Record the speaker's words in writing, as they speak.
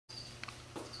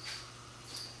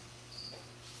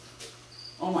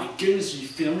Oh my goodness, are you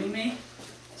filming me?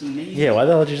 It's amazing. Yeah, why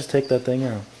the hell did you just take that thing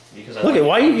out? Because Look at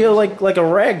why you're like a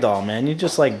rag doll, man. You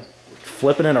just like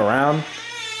flipping it around.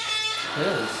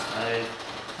 Because I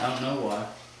don't know why.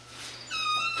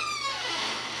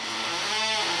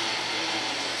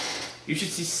 You should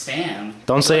see Sam.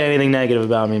 Don't say anything negative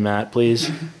about me, Matt,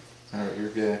 please. Alright, you're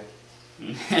gay.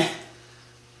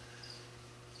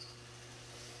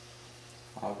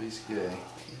 Obvious gay.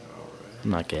 I'm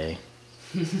not gay.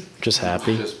 Just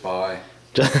happy. Just bi.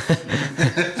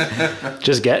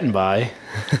 Just getting by.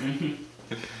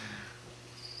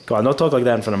 Come on, don't talk like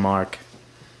that in front of Mark.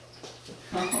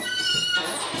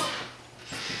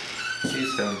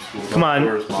 Come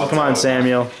on,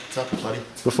 Samuel. What's up, buddy?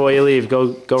 Before you leave,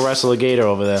 go wrestle a gator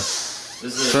over there.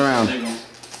 Turn around.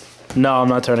 No, I'm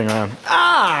not turning around.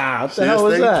 Ah! What the hell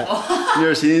was that? You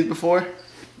ever seen these before?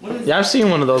 Yeah, I've seen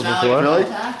one of those before. Really?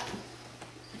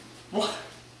 What?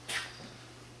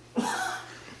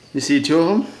 You see 2 of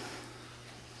them?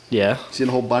 Yeah. Seen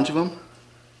a whole bunch of them?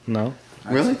 No.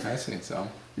 Really? I seen some.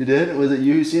 You did? Was it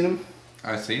you who seen them?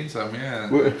 I seen some, yeah.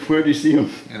 Where'd you see them?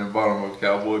 In the bottom of a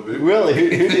cowboy boot. Really?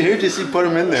 Who'd you see put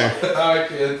them in there? I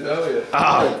can't tell you.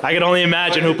 Oh, I can only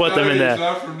imagine who put them in He's there.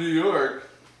 not from New York.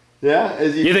 Yeah?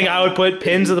 You think I would put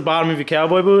pins at the bottom of your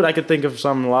cowboy boot? I could think of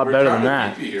something a lot better than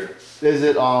that. Is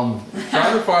it, Trying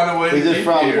to find a way to Is it keep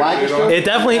from you here. Lancaster? It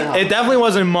definitely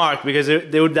wasn't Mark because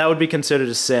that would be considered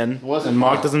a sin. Wasn't and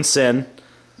Mark Mark. doesn't sin.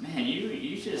 Man,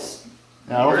 you just...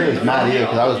 I don't think it was Matt either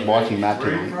because I was watching Matt Where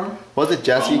are you too. from? Was it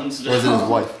Jesse or was it his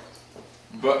wife?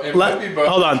 But it might be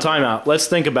Hold on, time out. Let's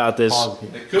think about this.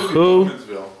 It could be Who?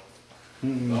 Bowmansville.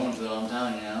 Bowmansville, I'm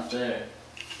telling you, out there.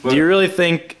 Do you really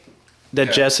think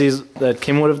that that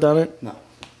Kim would have done it? No.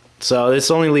 So this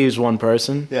only leaves one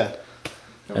person, Yeah.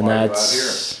 and why are you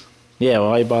that's yeah. Why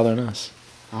are you bothering us?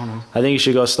 I don't know. I think you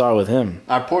should go start with him.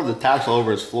 I poured the towel all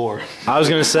over his floor. I was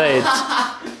gonna say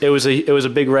it was a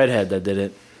big redhead that did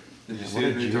it. Did you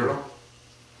see the new turtle?